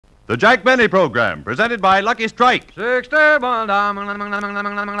The Jack Benny Program, presented by Lucky Strike. Sold to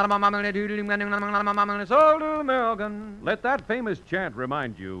American. Let that famous chant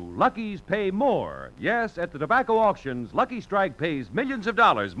remind you, Lucky's pay more. Yes, at the tobacco auctions, Lucky Strike pays millions of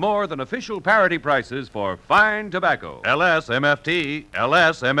dollars more than official parity prices for fine tobacco. LSMFT,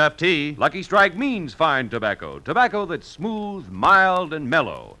 LSMFT. Lucky Strike means fine tobacco. Tobacco that's smooth, mild, and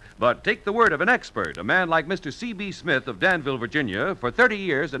mellow. But take the word of an expert, a man like Mr. C.B. Smith of Danville, Virginia, for 30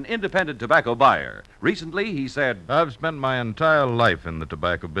 years an independent tobacco buyer. Recently, he said, I've spent my entire life in the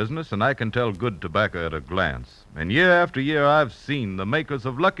tobacco business, and I can tell good tobacco at a glance. And year after year, I've seen the makers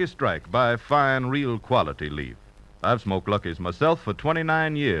of Lucky Strike buy fine, real quality leaf. I've smoked Luckies myself for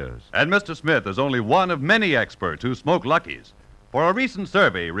 29 years. And Mr. Smith is only one of many experts who smoke Luckies. For a recent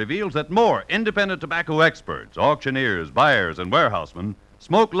survey reveals that more independent tobacco experts, auctioneers, buyers, and warehousemen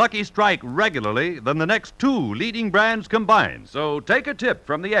smoke Lucky Strike regularly than the next two leading brands combined. so take a tip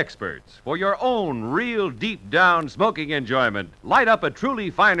from the experts. For your own real deep-down smoking enjoyment, light up a truly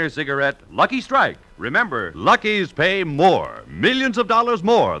finer cigarette, Lucky Strike. Remember, Lucky's pay more, millions of dollars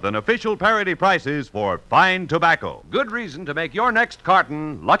more than official parity prices for fine tobacco. good reason to make your next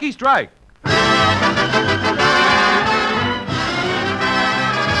carton Lucky Strike.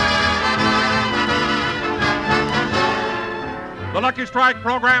 The Lucky Strike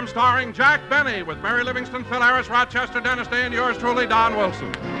program starring Jack Benny with Mary Livingston, Phil Harris, Rochester, Dennis Day, and yours truly, Don Wilson.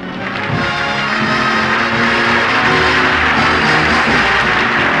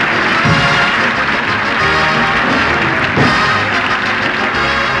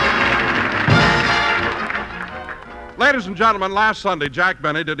 Ladies and gentlemen, last Sunday, Jack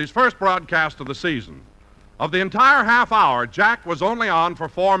Benny did his first broadcast of the season. Of the entire half hour, Jack was only on for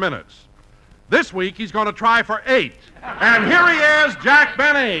 4 minutes. This week, he's going to try for 8. And here he is, Jack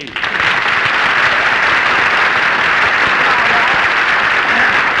Benny.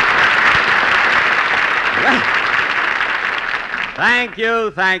 Thank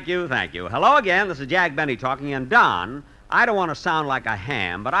you. Hello again. This is Jack Benny talking. And Don, I don't want to sound like a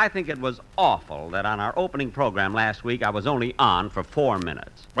ham, but I think it was awful that on our opening program last week I was only on for 4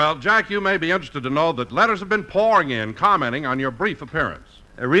 minutes. Well, Jack, you may be interested to know that letters have been pouring in commenting on your brief appearance.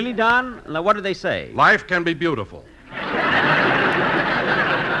 Really, Don? Now, what did they say? Life can be beautiful.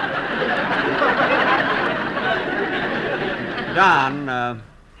 Don,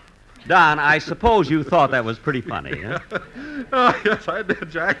 I suppose you thought that was pretty funny, huh? Oh, yes, I did,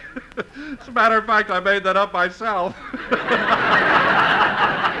 Jack. As a matter of fact, I made that up myself.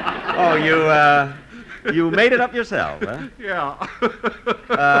 Oh, you made it up yourself, huh? Yeah.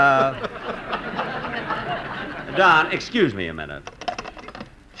 Don, excuse me a minute.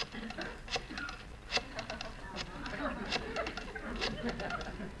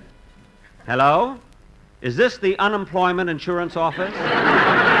 Hello? Is this the unemployment insurance office?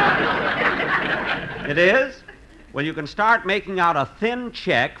 It is? Well, you can start making out a thin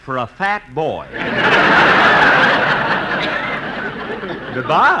check for a fat boy.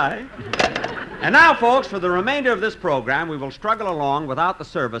 Goodbye. And now, folks, for the remainder of this program, we will struggle along without the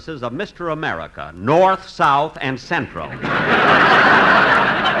services of Mr. America, North, South, and Central.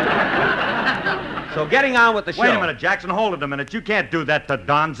 So getting on with the show. Wait a minute, Jackson, hold it a minute. You can't do that to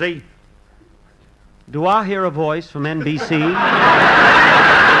Donzi. Do I hear a voice from NBC?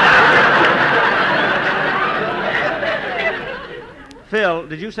 Phil,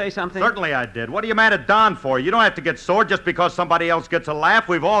 did you say something? Certainly I did. What are you mad at Don for? You don't have to get sore just because somebody else gets a laugh.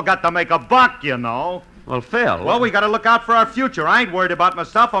 We've all got to make a buck, you know. Well, Phil... Well, we got to look out for our future. I ain't worried about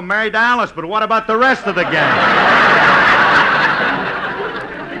myself. I'm married to Alice, but what about the rest of the gang?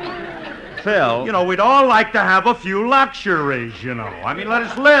 Phil... You know, we'd all like to have a few luxuries, you know. I mean, let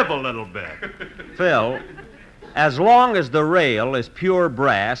us live a little bit. Phil, as long as the rail is pure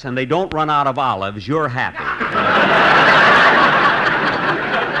brass and they don't run out of olives, you're happy.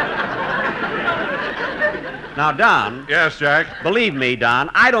 Now, Don... Yes, Jack? Believe me, Don,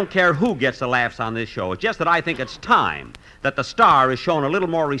 I don't care who gets the laughs on this show. It's just that I think it's time that the star is shown a little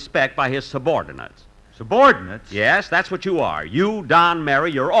more respect by his subordinates. Subordinates? Yes, that's what you are. You, Don,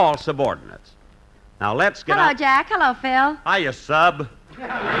 Mary, you're all subordinates. Now, let's get Hello, on... Jack. Hello, Phil. Hiya, sub.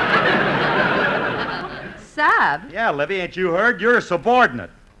 Sub? Yeah, Livy, ain't you heard? You're a subordinate.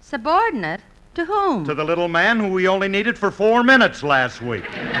 Subordinate? To whom? To the little man who we only needed for 4 minutes last week.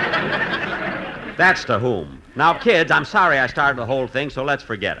 That's to whom? Now, kids, I'm sorry I started the whole thing, so let's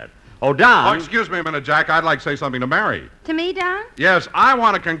forget it. Oh, Don... Oh, excuse me a minute, Jack. I'd like to say something to Mary. To me, Don? Yes, I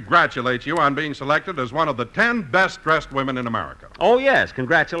want to congratulate you on being selected as one of the 10 best-dressed women in America. Oh, yes,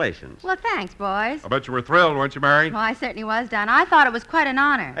 congratulations. Well, thanks, boys. I bet you were thrilled, weren't you, Mary? Well, I certainly was, Don. I thought it was quite an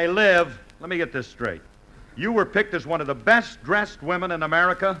honor. Hey, Liv, let me get this straight. You were picked as one of the best-dressed women in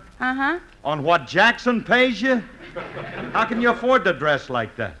America? Uh-huh. On what Jackson pays you? How can you afford to dress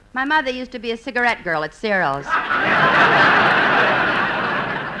like that? My mother used to be a cigarette girl at Cyril's.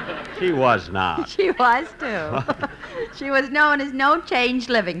 She was not. She was, too. She was known as No Change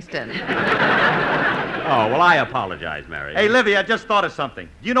Livingston. Oh, well, I apologize, Mary. Hey, Livy, I just thought of something.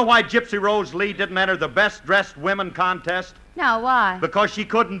 Do you know why Gypsy Rose Lee didn't enter the best-dressed women contest? No, why? Because she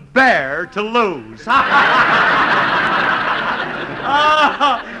couldn't bear to lose. Oh,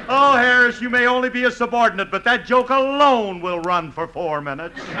 Harris, you may only be a subordinate, but that joke alone will run for 4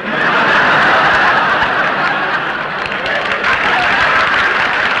 minutes.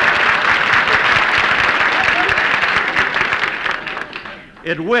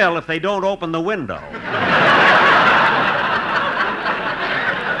 It will if they don't open the window.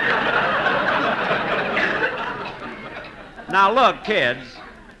 Now, look, kids,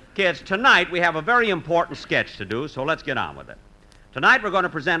 tonight we have a very important sketch to do, so let's get on with it. Tonight we're going to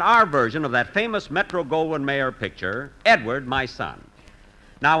present our version of that famous Metro-Goldwyn-Mayer picture, Edward, My Son.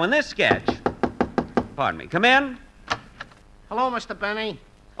 Now, in this sketch, pardon me, come in. Hello, Mr. Benny.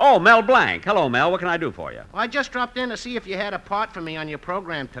 Oh, Mel Blanc. Hello, Mel. What can I do for you? Well, I just dropped in to see if you had a part for me on your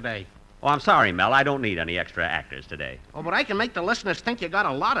program today. Oh, I'm sorry, Mel. I don't need any extra actors today. Oh, but I can make the listeners think you got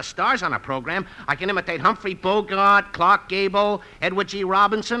a lot of stars on the program. I can imitate Humphrey Bogart, Clark Gable, Edward G.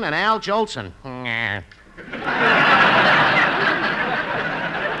 Robinson, and Al Jolson.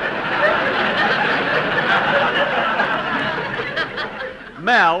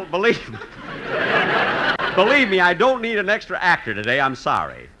 Mel, believe me, I don't need an extra actor today. I'm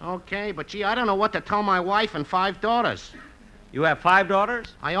sorry. Okay, but gee, I don't know what to tell my wife and 5 daughters. You have 5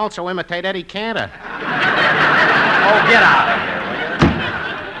 daughters? I also imitate Eddie Cantor. Oh, get out of here,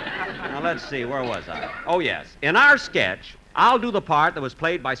 will you? Now, let's see, where was I? Oh, yes. In our sketch, I'll do the part that was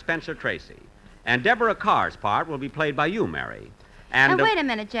played by Spencer Tracy. And Deborah Carr's part will be played by you, Mary. And wait a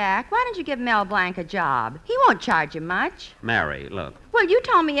minute, Jack. Why don't you give Mel Blanc a job? He won't charge you much. Mary, look. Well, you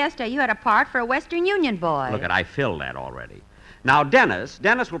told me yesterday you had a part for a Western Union boy. Look, I filled that already. Now, Dennis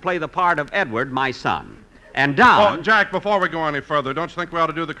will play the part of Edward, my son. And Don... Oh, Jack, before we go any further, don't you think we ought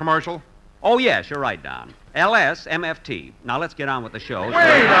to do the commercial? Oh, yes, you're right, Don. LSMFT. Now, let's get on with the show. Wait a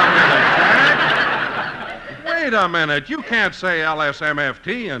minute, Jack. Wait a minute. You can't say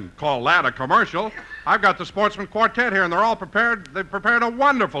LSMFT and call that a commercial. I've got the Sportsman Quartet here, and they're all prepared. They've prepared a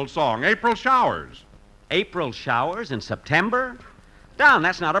wonderful song, April Showers. April Showers in September? Don,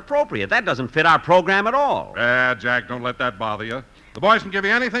 that's not appropriate. That doesn't fit our program at all. Jack, don't let that bother you. The boys can give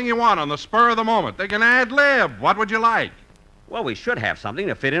you anything you want on the spur of the moment. They can ad-lib. What would you like? Well, we should have something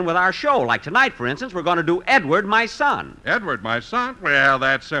to fit in with our show. Like tonight, for instance, we're going to do Edward, my son. Edward, my son? Well,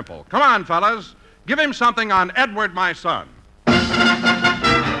 that's simple. Come on, fellas. Give him something on Edward, my son.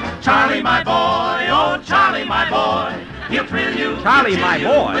 Charlie, my boy, oh, Charlie, my boy, he'll thrill you. Charlie, my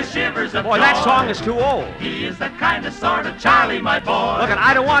boy? With shivers of boy, joy. That song is too old. He is the kind of sort of Charlie, my boy. Look,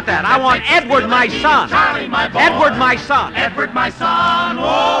 I don't want that. I want Edward, my son. Charlie, my boy. Edward, my son. Edward, my son,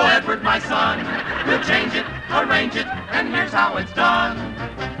 oh, Edward, my son. We'll change it, arrange it, and here's how it's done.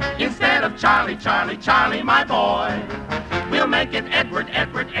 Instead of Charlie, Charlie, Charlie, my boy, we'll make it Edward,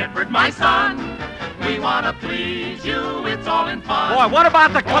 Edward, Edward, my son. We want to please you, it's all in fun. Boy, what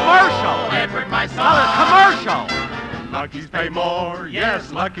about the commercial? Oh, Edward, my son. Commercial. Lucky's pay more,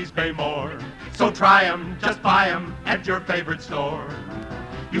 yes, Lucky's pay more. So try 'em, just buy 'em at your favorite store.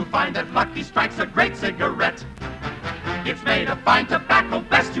 You'll find that Lucky Strike's a great cigarette. It's made of fine tobacco,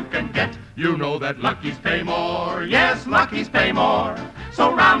 best you can get. You know that Lucky's pay more, yes, Lucky's pay more.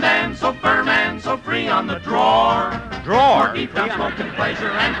 So round and so firm and so free on the drawer. Drawer? For deep down smoking pleasure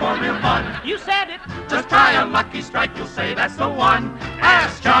and for real fun. You said it. Just try a Lucky Strike, you'll say that's the one.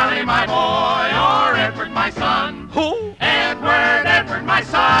 Ask Charlie, my boy, or Edward, my son. Who? Edward, Edward, my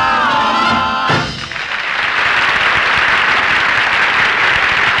son.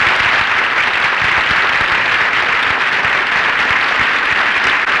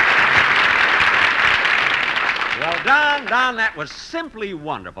 Well, Don, that was simply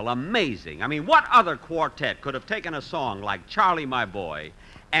wonderful, amazing. I mean, what other quartet could have taken a song like Charlie, my boy,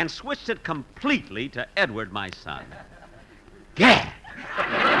 and switched it completely to Edward, my son? Gad!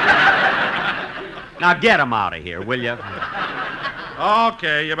 Now get him out of here, will you?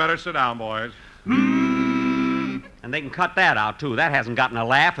 Okay, you better sit down, boys. And they can cut that out, too. That hasn't gotten a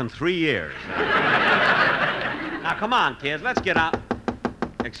laugh in 3 years. Now, come on, kids. Let's get out.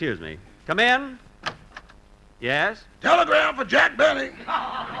 Excuse me. Come in. Yes? Telegram for Jack Benny.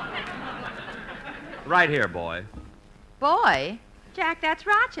 Right here, boy. Boy? Jack, that's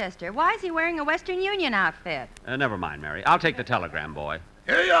Rochester. Why is he wearing a Western Union outfit? Never mind, Mary. I'll take the telegram, boy.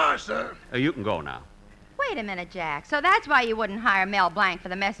 Here you are, sir. You can go now. Wait a minute, Jack. So that's why you wouldn't hire Mel Blanc for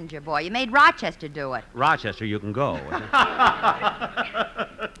the messenger boy. You made Rochester do it. Rochester, you can go.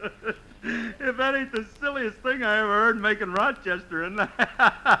 If that ain't the silliest thing I ever heard, making Rochester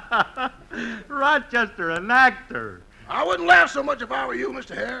Rochester an actor. I wouldn't laugh so much if I were you,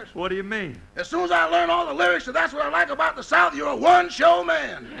 Mr. Harris. What do you mean? As soon as I learn all the lyrics to That's What I Like About the South, you're a one-show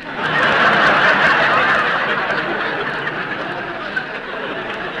man.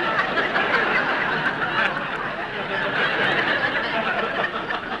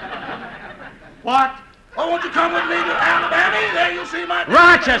 What? Oh, won't you come with me to Alabama? There you'll see my...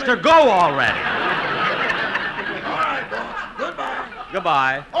 Rochester, go already. All right, boss. Goodbye.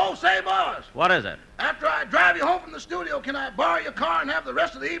 Goodbye. Oh, say, boss. What is it? After I drive you home from the studio, can I borrow your car and have the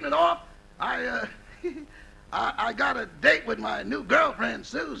rest of the evening off? I got a date with my new girlfriend,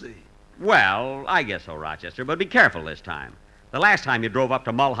 Susie. Well, I guess so, Rochester, but be careful this time. The last time you drove up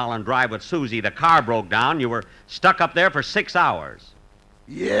to Mulholland Drive with Susie, the car broke down. You were stuck up there for 6 hours.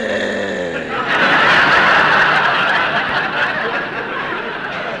 Yeah.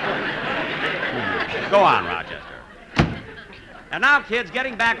 Go on, Rochester. And now, kids,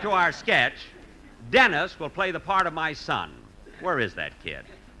 getting back to our sketch, Dennis will play the part of my son. Where is that kid?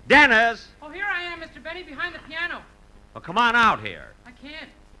 Dennis! Oh, here I am, Mr. Benny, behind the piano. Well, come on out here. I can't.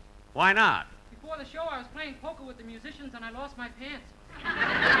 Why not? Before the show, I was playing poker with the musicians, and I lost my pants.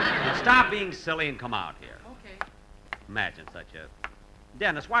 Now, stop being silly and come out here. Okay. Imagine such a...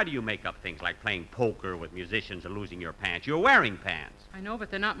 Dennis, why do you make up things like playing poker with musicians and losing your pants? You're wearing pants. I know,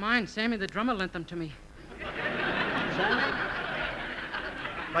 but they're not mine. Sammy the drummer lent them to me. Sammy?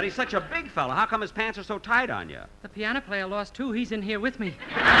 But he's such a big fella. How come his pants are so tight on you? The piano player lost too. He's in here with me.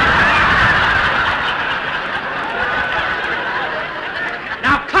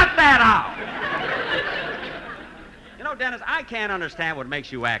 Now cut that out! You know, Dennis, I can't understand what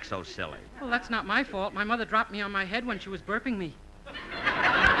makes you act so silly. Well, that's not my fault. My mother dropped me on my head when she was burping me.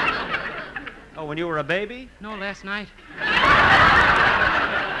 Oh, when you were a baby? No, last night.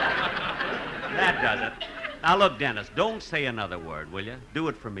 That does it. Now, look, Dennis, don't say another word, will you? Do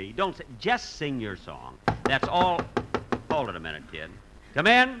it for me. Don't say... Just sing your song. That's all... Hold it a minute, kid. Come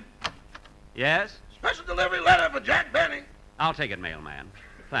in. Yes? Special delivery letter for Jack Benny. I'll take it, mailman.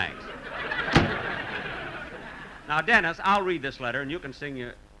 Thanks. Now, Dennis, I'll read this letter, and you can sing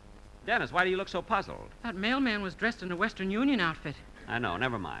your... Dennis, why do you look so puzzled? That mailman was dressed in a Western Union outfit. I know,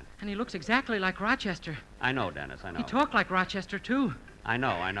 never mind. And he looks exactly like Rochester. I know, Dennis, I know. He talked like Rochester, too. I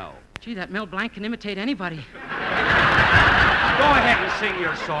know. Gee, that Mel Blanc can imitate anybody. Go ahead and sing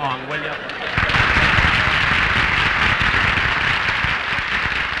your song, will you?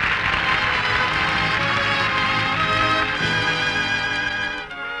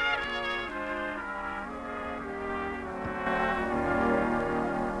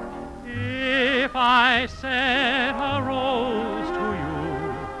 If I sent a rose to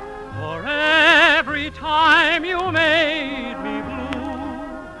you for every time you made me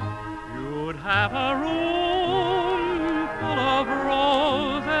blue, you'd have a room full of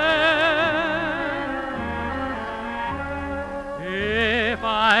roses. If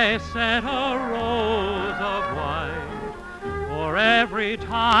I sent a rose of white for every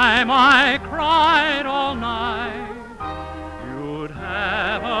time I cried all night, you'd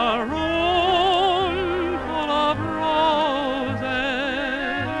have a room full of roses.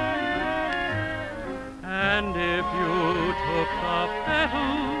 And if you took the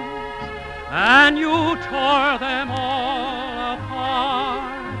petals and you tore them all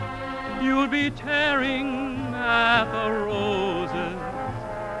apart, you'd be tearing at the roses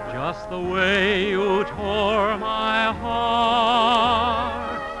just the way you tore my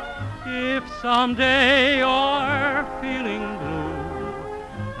heart. If someday you're feeling blue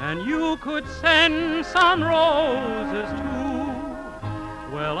and you could send some roses too,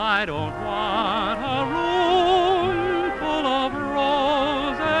 well, I don't want a room full of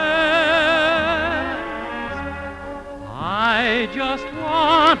roses. I just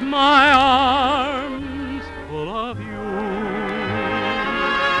want my arms full of you.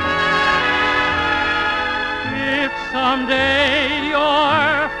 If someday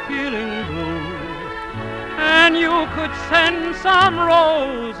you're feeling blue and you could send some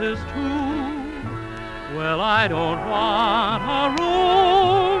roses too, well, I don't want a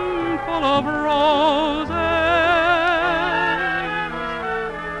room full of roses.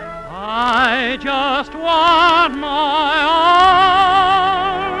 I just want my arms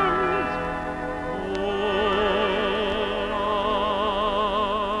full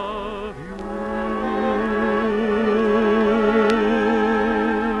of you.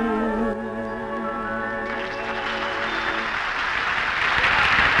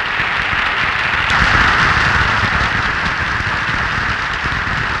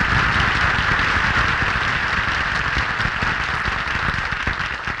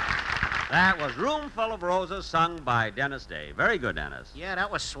 was Room Full of Roses, sung by Dennis Day. Very good, Dennis. Yeah,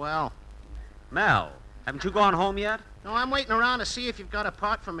 that was swell. Mel, haven't you gone home yet? No, I'm waiting around to see if you've got a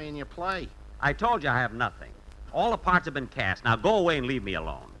part for me in your play. I told you I have nothing. All the parts have been cast. Now go away and leave me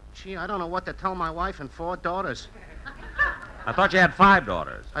alone. Gee, I don't know what to tell my wife and 4 daughters. I thought you had 5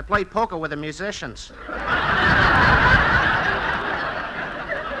 daughters. I played poker with the musicians.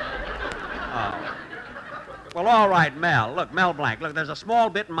 Well, all right, Mel. Look, Mel Blanc. Look, there's a small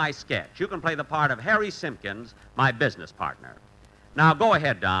bit in my sketch. You can play the part of Harry Simpkins, my business partner. Now, go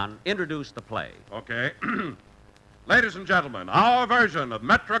ahead, Don. Introduce the play. Okay. Ladies and gentlemen, our version of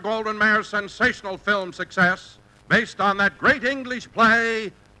Metro-Goldwyn-Mayer's sensational film success, based on that great English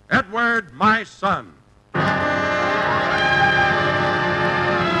play, Edward, My Son.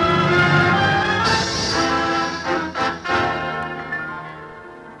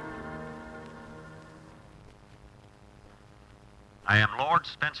 I am Lord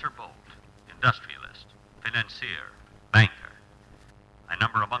Spencer Bolt, industrialist, financier, banker. I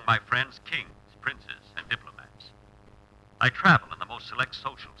number among my friends kings, princes, and diplomats. I travel in the most select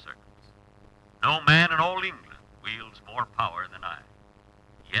social circles. No man in all England wields more power than I.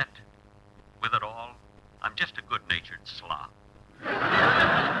 Yet, with it all, I'm just a good-natured slob. The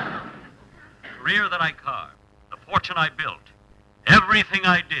career that I carved, the fortune I built, everything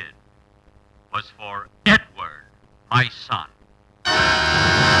I did was for Edward, my son.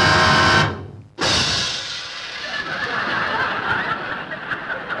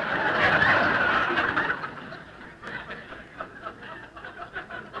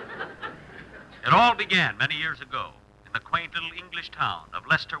 It all began many years ago in the quaint little English town of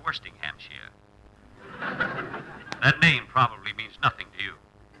Leicester, Worstinghamshire. That name probably means nothing to you,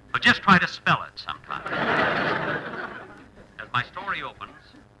 but just try to spell it sometime. As my story opens,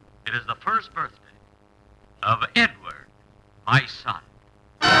 it is the first birthday of Edward, my son.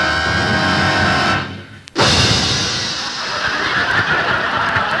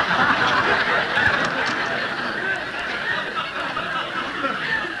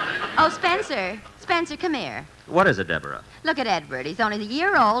 Oh, Spencer. Spencer, come here. What is it, Deborah? Look at Edward. He's only a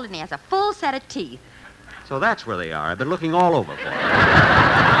year old, and he has a full set of teeth. So that's where they are. I've been looking all over for them.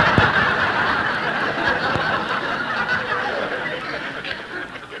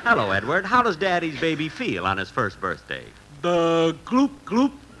 Hello, Edward. How does Daddy's baby feel on his first birthday? Gloop,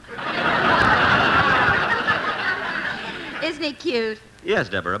 gloop. Isn't he cute? Yes,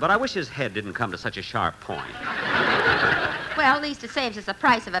 Deborah, but I wish his head didn't come to such a sharp point. Well, at least it saves us the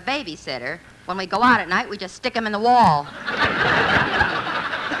price of a babysitter. When we go out at night, we just stick him in the wall.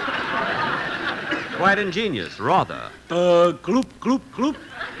 Quite ingenious, rather. Gloop, gloop, gloop.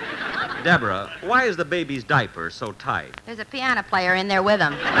 Deborah, why is the baby's diaper so tight? There's a piano player in there with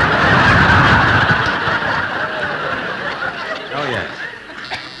him. Oh, yes.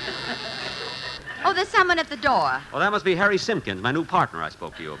 Oh, there's someone at the door. Well, that must be Harry Simpkins, my new partner I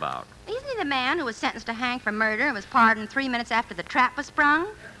spoke to you about. Isn't he the man who was sentenced to hang for murder and was pardoned 3 minutes after the trap was sprung?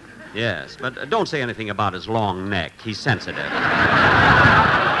 Yes, but don't say anything about his long neck. He's sensitive.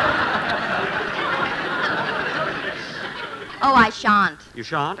 Oh, I shan't. You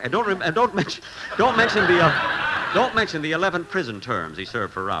shan't? And don't mention the 11 prison terms he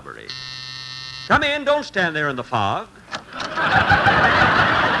served for robbery. Come in. Don't stand there in the fog.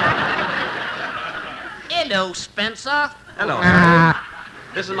 Hello, Spencer. Hello, Harry.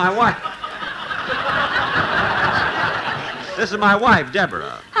 This is my wife. This is my wife,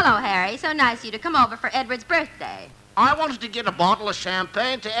 Deborah. Hello, Harry. So nice of you to come over for Edward's birthday. I wanted to get a bottle of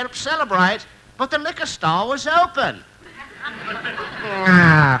champagne to help celebrate, but the liquor store was open.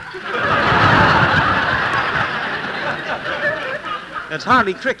 That's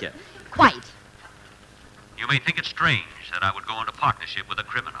hardly cricket. Quite. You may think it strange that I would go into partnership with a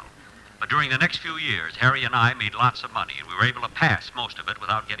criminal. But during the next few years, Harry and I made lots of money, and we were able to pass most of it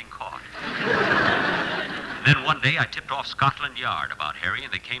without getting caught. And then one day I tipped off Scotland Yard about Harry,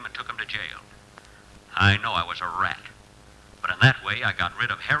 and they came and took him to jail. I know I was a rat. But in that way, I got rid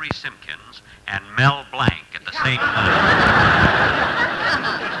of Harry Simpkins and Mel Blanc at the same time.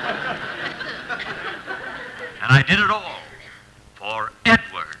 And I did it all for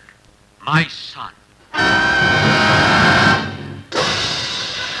Edward, my son.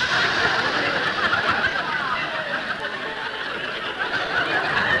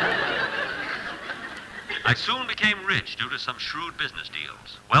 I soon became rich due to some shrewd business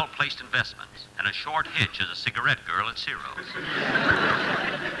deals, well-placed investments, and a short hitch as a cigarette girl at Ciro's.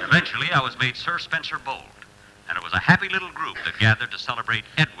 Eventually, I was made Sir Spencer Bolt, and it was a happy little group that gathered to celebrate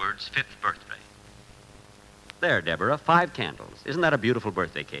Edward's 5th birthday. There, Deborah, 5 candles. Isn't that a beautiful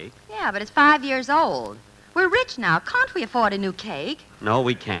birthday cake? Yeah, but it's 5 years old. We're rich now. Can't we afford a new cake? No,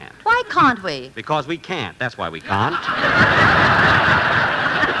 we can't. Why can't we? Because we can't. That's why we can't.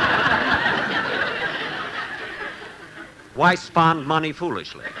 Why spend money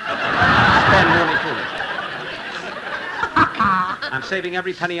foolishly? Spend money foolishly. I'm saving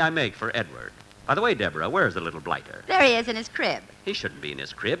every penny I make for Edward. By the way, Deborah, where's the little blighter? There he is in his crib. He shouldn't be in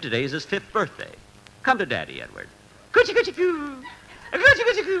his crib. Today's his 5th birthday. Come to Daddy, Edward. Coochie coochie coo. Coochie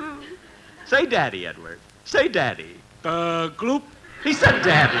coochie coo. Say Daddy, Edward. Say Daddy. Gloop. He said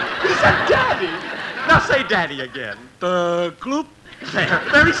Daddy. He said Daddy. Now say Daddy again. Gloop.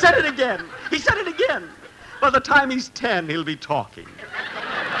 There, he said it again. He said it again. By the time he's 10, he'll be talking.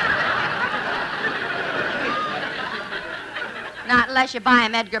 Not unless you buy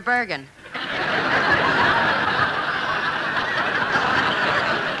him Edgar Bergen.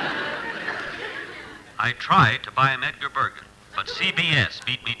 I tried to buy him Edgar Bergen, but CBS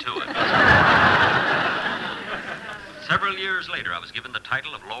beat me to it. Several years later, I was given the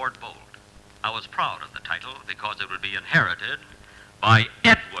title of Lord Bolt. I was proud of the title because it would be inherited by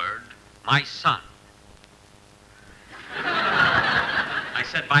Edward, my son. I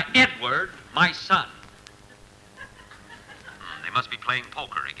said by Edward, my son. They must be playing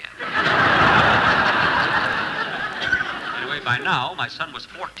poker again. Anyway, by now, my son was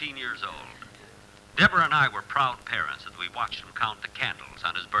 14 years old. Deborah and I were proud parents as we watched him count the candles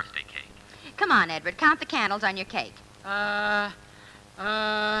on his birthday cake. Come on, Edward. Count the candles on your cake. Count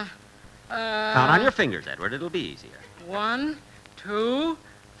on your fingers, Edward. It'll be easier. 1, 2,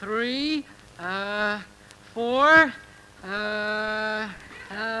 3, 4,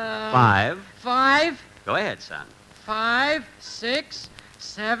 5. 5. Go ahead, son. 5, 6,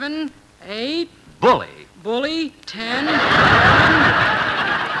 7, 8. Bully. Bully. 10.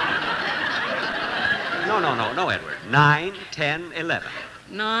 No, Edward. 9, 10, 11.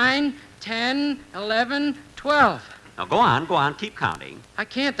 9, 10, 11, 12. Now, go on. Keep counting. I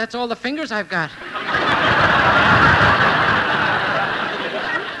can't. That's all the fingers I've got.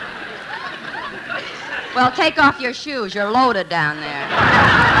 Well, take off your shoes. You're loaded down there.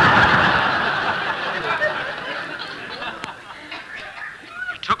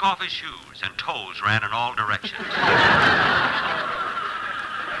 He took off his shoes, and toes ran in all directions.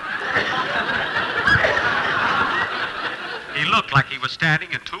 He looked like he was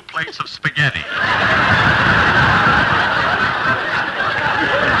standing in 2 plates of spaghetti.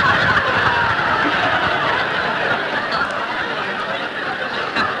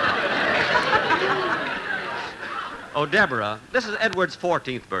 Oh, Deborah, this is Edward's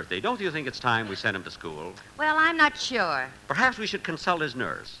 14th birthday. Don't you think it's time we sent him to school? Well, I'm not sure. Perhaps we should consult his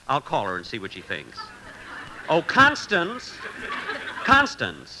nurse. I'll call her and see what she thinks. Oh, Constance.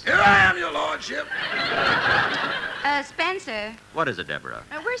 Constance. Here I am, your lordship. Spencer. What is it, Deborah?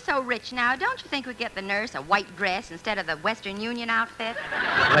 We're so rich now. Don't you think we'd get the nurse a white dress instead of the Western Union outfit?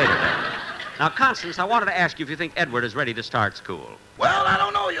 Later, Deborah. Now, Constance, I wanted to ask you if you think Edward is ready to start school. Well, I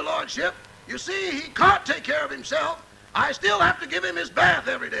don't know, your lordship. You see, he can't take care of himself. I still have to give him his bath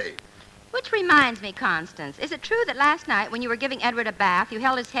every day. Which reminds me, Constance, is it true that last night when you were giving Edward a bath, you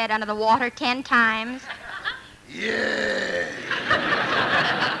held his head under the water 10 times? Yeah.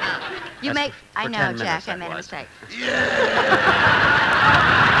 You make... I know, 10 Jack, minutes, I that made a was. mistake.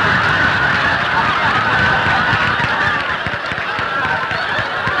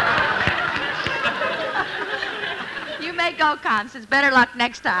 You may go, Constance. Better luck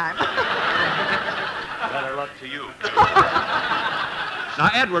next time. Better luck to you. Now,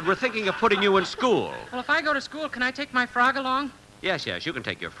 Edward, we're thinking of putting you in school. Well, if I go to school, can I take my frog along? Yes, you can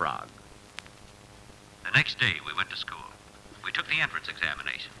take your frog. The next day, we went to school. We took the entrance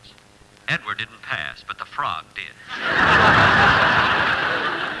examinations. Edward didn't pass, but the frog did.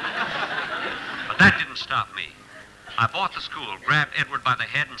 But that didn't stop me. I bought the school, grabbed Edward by the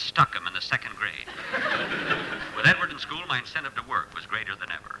head, and stuck him in the 2nd grade. With Edward in school, my incentive to work was greater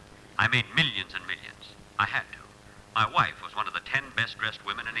than ever. I made millions and millions. I had to. My wife was one of the 10 best-dressed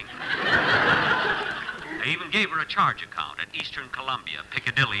women in England. I even gave her a charge account at Eastern Columbia,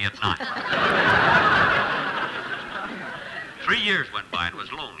 Piccadilly at night. 3 years went by and it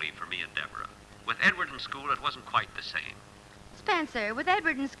was lonely for me and Deborah. With Edward in school, it wasn't quite the same. Spencer, with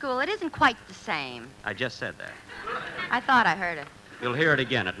Edward in school, it isn't quite the same. I just said that. I thought I heard it. You'll hear it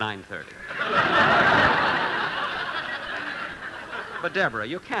again at 9:30. But, Deborah,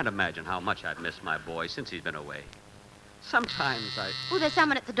 you can't imagine how much I've missed my boy since he's been away. Sometimes Oh, there's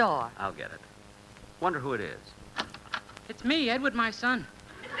someone at the door. I'll get it. Wonder who it is. It's me, Edward, my son.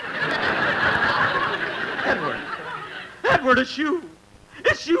 Edward. Edward, it's you.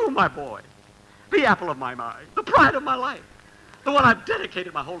 It's you, my boy. The apple of my eye. The pride of my life. The one I've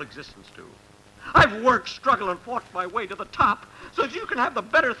dedicated my whole existence to. I've worked, struggled, and fought my way to the top so that you can have the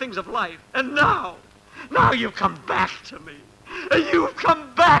better things of life. And now you've come back to me. You've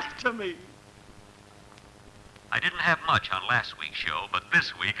come back to me. I didn't have much on last week's show, but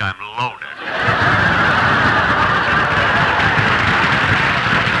this week I'm loaded.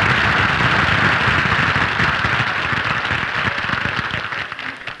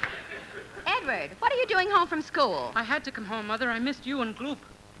 Edward, what are you doing home from school? I had to come home, Mother. I missed you and Gloop.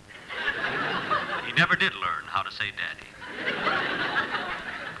 He never did learn how to say daddy.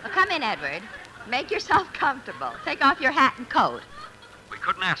 Well, come in, Edward. Make yourself comfortable. Take off your hat and coat. We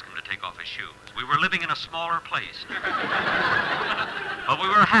couldn't ask him to take off his shoes. We were living in a smaller place. But we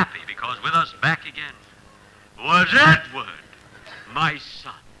were happy because with us back again was Edward, my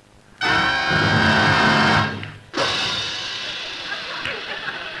son.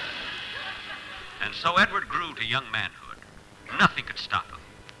 And so Edward grew to young manhood. Nothing could stop him.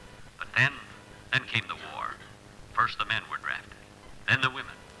 But then came the war. First the men were drafted, then the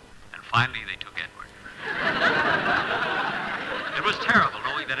women, and finally they took Edward. It was terrible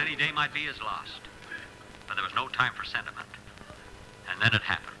knowing that any day might be his last. But there was no time for sentiment. And then it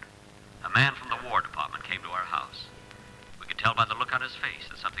happened. A man from the War Department came to our house. We could tell by the look on his face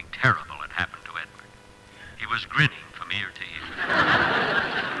that something terrible had happened to Edward. He was grinning from ear to ear.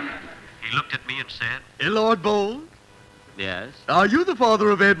 He looked at me and said, Lord Bold? Yes? Are you the father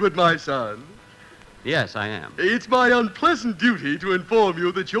of Edward, my son? Yes, I am. It's my unpleasant duty to inform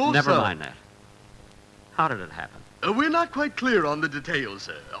you that your Never son... mind that. How did it happen? We're not quite clear on the details,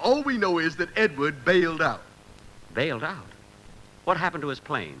 sir. All we know is that Edward bailed out. Bailed out? What happened to his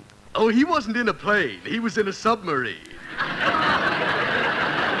plane? Oh, he wasn't in a plane. He was in a submarine.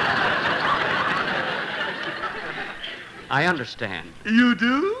 I understand. You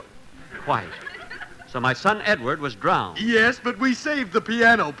do? Quite. So my son Edward was drowned. Yes, but we saved the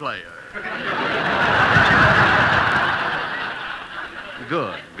piano player.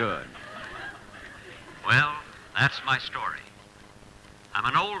 Good, good. well, that's my story. I'm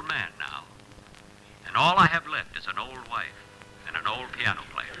an old man now, and all I have left is an old wife and an old piano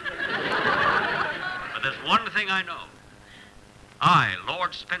player. But there's one thing I know. I,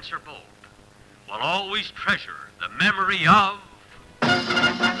 Lord Spencer Bolt, will always treasure the memory of...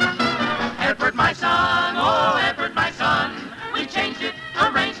 Edward, my son, oh, Edward, my son. We changed it,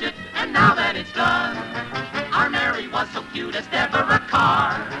 arranged it, and now that it's done, our Mary was so cute as never a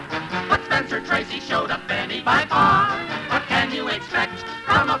car. But Spencer Tracy showed up Benny by far. What can you expect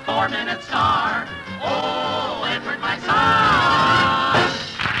from a 4-minute star? Oh, Edward, my son.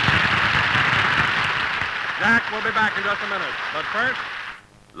 Jack will be back in just a minute. But first...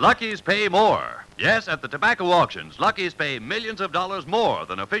 Lucky's pay more. Yes, at the tobacco auctions, Lucky's pay millions of dollars more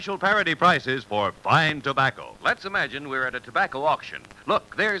than official parity prices for fine tobacco. Let's imagine we're at a tobacco auction.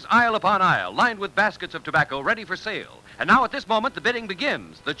 Look, there's aisle upon aisle, lined with baskets of tobacco ready for sale. And now at this moment, the bidding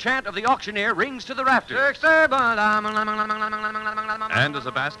begins. The chant of the auctioneer rings to the rafters. And as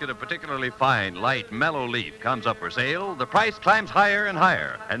a basket of particularly fine, light, mellow leaf comes up for sale, the price climbs higher and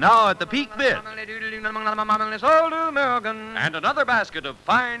higher. And now at the peak bid. And another basket of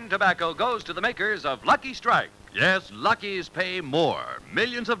fine tobacco goes to the makers of Lucky Strike. Yes, Lucky's pay more.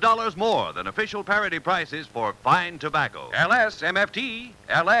 Millions of dollars more than official parity prices for fine tobacco. LSMFT,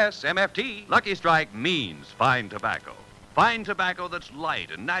 LSMFT. Lucky Strike means fine tobacco. Fine tobacco that's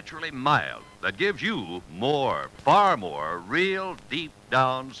light and naturally mild, that gives you more, far more, real,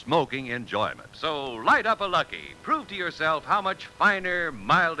 deep-down smoking enjoyment. So light up a Lucky. Prove to yourself how much finer,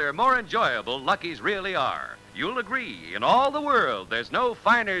 milder, more enjoyable Luckies really are. You'll agree, in all the world, there's no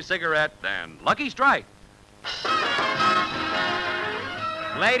finer cigarette than Lucky Strike.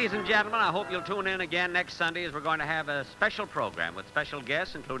 Ladies and gentlemen, I hope you'll tune in again next Sunday as we're going to have a special program with special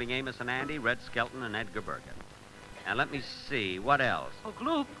guests, including Amos and Andy, Red Skelton, and Edgar Bergen. And let me see, what else? Oh,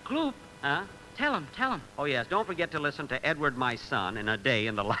 Gloop. Huh? Tell him. Oh, yes, don't forget to listen to Edward, My Son, in a day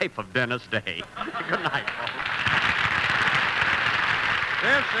in the life of Dennis Day. Good night, folks.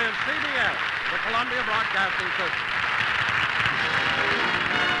 This is CBS, the Columbia Broadcasting System.